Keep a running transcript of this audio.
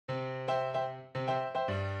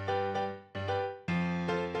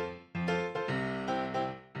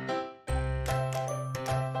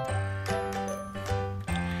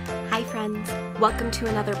friends. Welcome to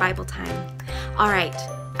another Bible time. All right,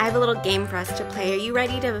 I have a little game for us to play. Are you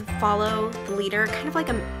ready to follow the leader? Kind of like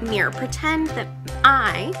a mirror. Pretend that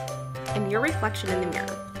I am your reflection in the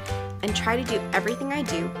mirror and try to do everything I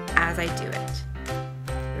do as I do it.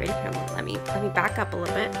 You ready? Let me back up a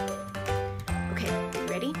little bit. Okay, you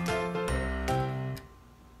ready?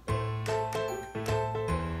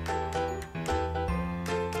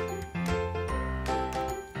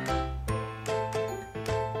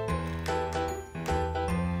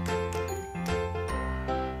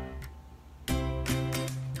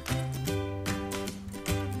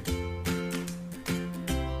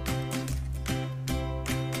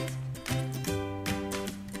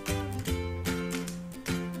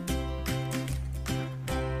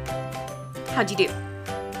 How'd you do?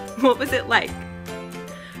 What was it like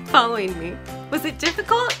following me? Was it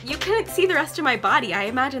difficult? You couldn't see the rest of my body. I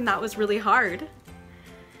imagine that was really hard.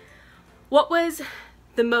 What was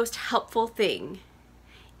the most helpful thing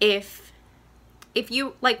if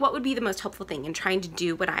you, what would be the most helpful thing in trying to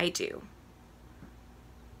do what I do?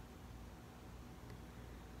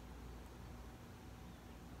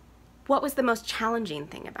 What was the most challenging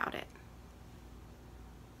thing about it?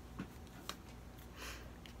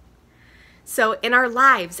 So in our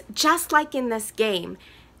lives, just like in this game,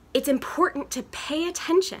 it's important to pay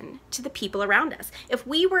attention to the people around us. If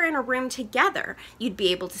we were in a room together, you'd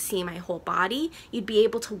be able to see my whole body. You'd be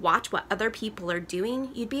able to watch what other people are doing.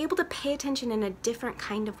 You'd be able to pay attention in a different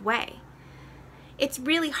kind of way. It's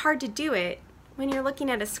really hard to do it when you're looking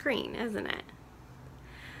at a screen, isn't it?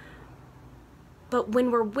 But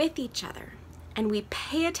when we're with each other and we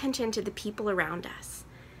pay attention to the people around us,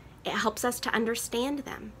 it helps us to understand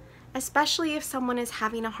them, especially if someone is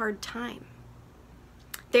having a hard time.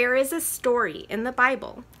 There is a story in the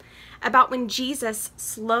Bible about when Jesus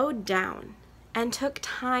slowed down and took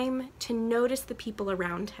time to notice the people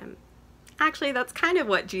around him. Actually, that's kind of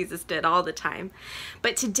what Jesus did all the time.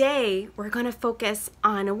 But today, we're going to focus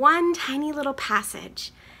on one tiny little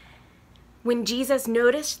passage when Jesus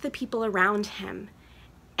noticed the people around him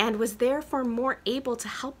and was therefore more able to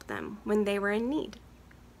help them when they were in need.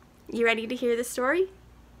 You ready to hear the story?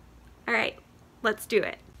 All right, let's do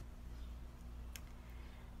it.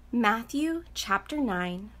 Matthew chapter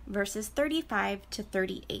 9, verses 35 to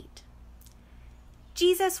 38.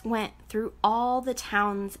 Jesus went through all the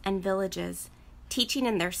towns and villages, teaching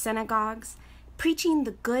in their synagogues, preaching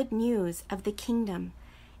the good news of the kingdom,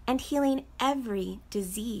 and healing every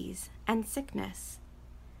disease and sickness.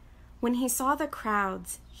 When he saw the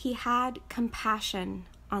crowds, he had compassion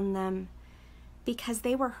on them because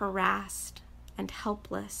they were harassed and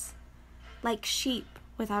helpless, like sheep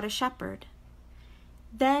without a shepherd.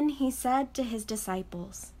 Then he said to his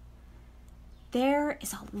disciples, "There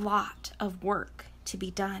is a lot of work to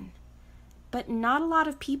be done, but not a lot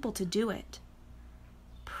of people to do it.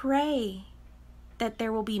 Pray that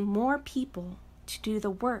there will be more people to do the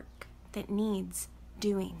work that needs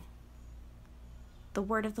doing." The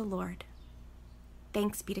word of the Lord.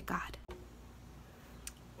 Thanks be to God.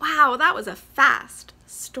 Wow, that was a fast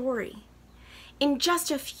story. In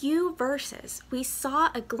just a few verses, we saw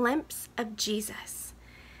a glimpse of Jesus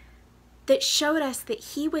that showed us that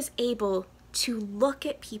he was able to look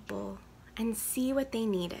at people and see what they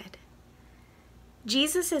needed.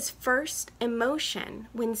 Jesus' first emotion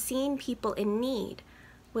when seeing people in need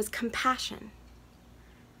was compassion.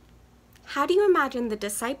 How do you imagine the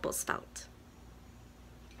disciples felt?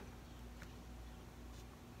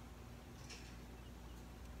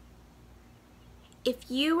 If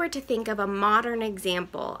you were to think of a modern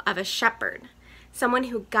example of a shepherd, someone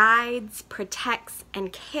who guides, protects,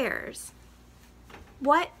 and cares,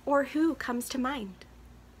 what or who comes to mind?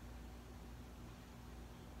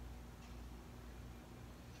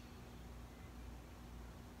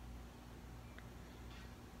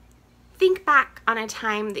 Think back on a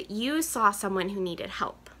time that you saw someone who needed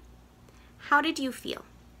help. How did you feel?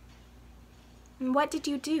 And what did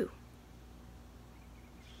you do?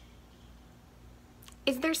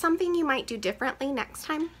 Is there something you might do differently next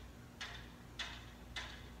time?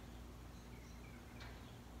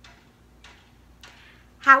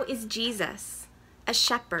 How is Jesus a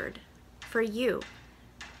shepherd for you?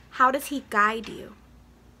 How does he guide you,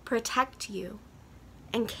 protect you,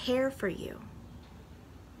 and care for you?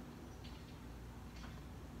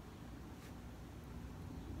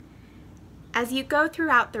 As you go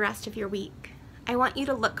throughout the rest of your week, I want you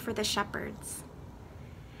to look for the shepherds.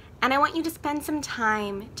 And I want you to spend some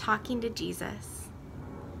time talking to Jesus.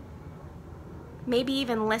 Maybe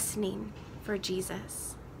even listening for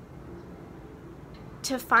Jesus.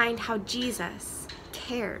 To find how Jesus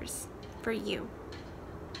cares for you.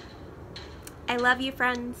 I love you,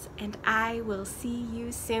 friends, and I will see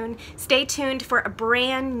you soon. Stay tuned for a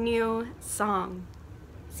brand new song.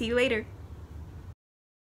 See you later.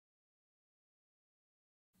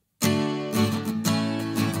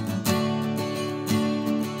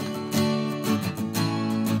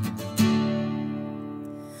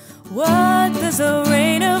 What does the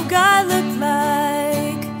reign of God look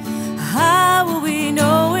like? How will we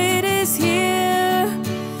know it is here?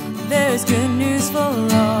 There's good news for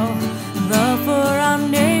all, love for our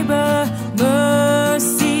neighbor,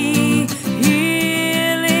 mercy,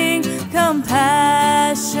 healing,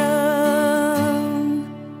 compassion.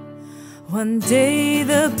 One day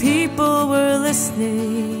the people were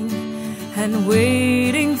listening and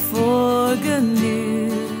waiting for good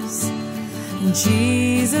news.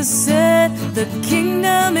 Jesus said, the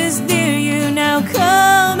kingdom is near you, now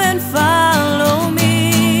come and follow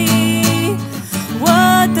me.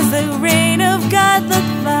 What does the reign of God look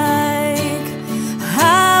like?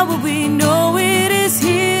 How will we know it is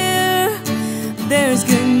here? There's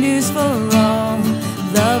good news for all,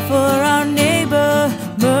 love for our neighbor,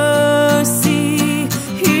 mercy,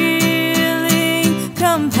 healing,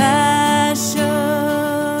 compassion.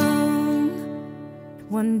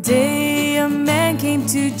 One day a man came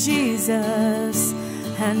to Jesus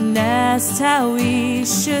and asked how he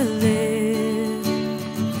should live.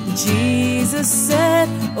 Jesus said,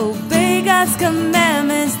 obey God's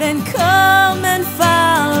commandments, then come and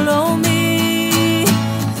follow me.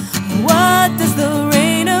 What does the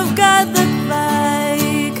reign of God look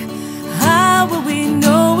like? How will we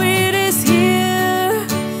know it is here?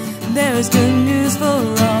 There is good news for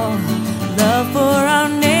all, love for our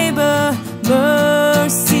neighbor,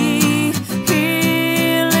 mercy,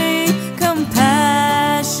 healing,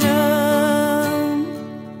 compassion.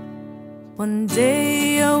 One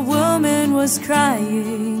day a woman was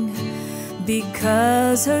crying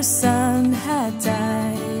because her son had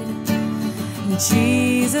died.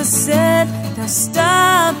 Jesus said, now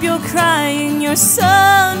stop your crying, your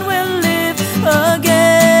son will live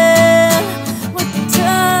again. What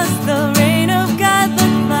does the reign of God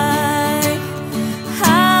look like?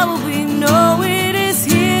 How will we know it is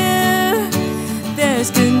here? There's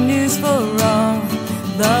good news for all,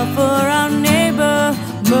 love for our neighbor,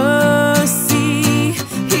 mercy,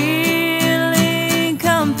 healing,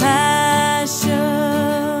 compassion.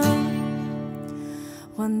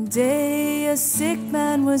 One day a sick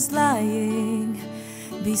man was lying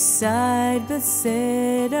beside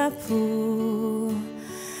Bethesda pool.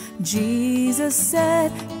 Jesus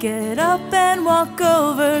said, get up and walk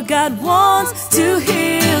over, God wants to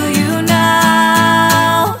heal you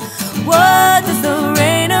now. What does the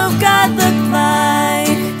reign of God look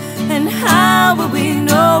like? And how will we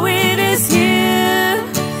know it is here?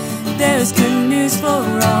 There's good news for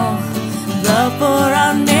all, love for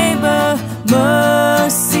our neighbor,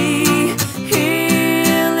 mercy,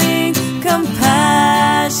 healing, compassion.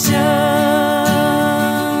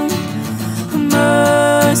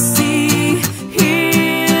 Mercy,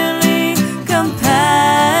 healing, compassion.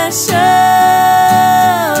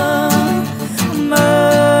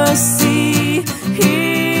 Mercy,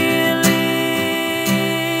 healing,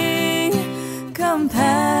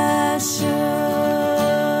 compassion.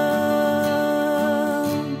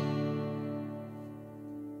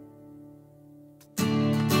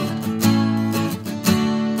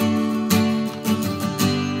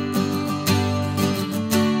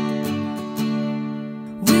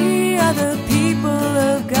 We are the people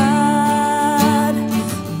of God.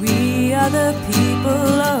 We are the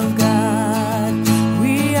people of God.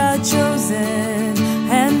 We are chosen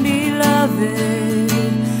and beloved,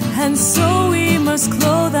 and so we must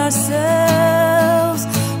clothe ourselves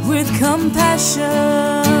with compassion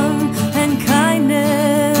and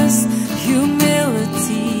kindness,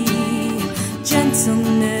 humility,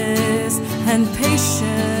 gentleness, and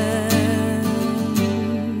patience.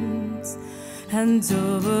 And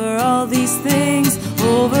over all these things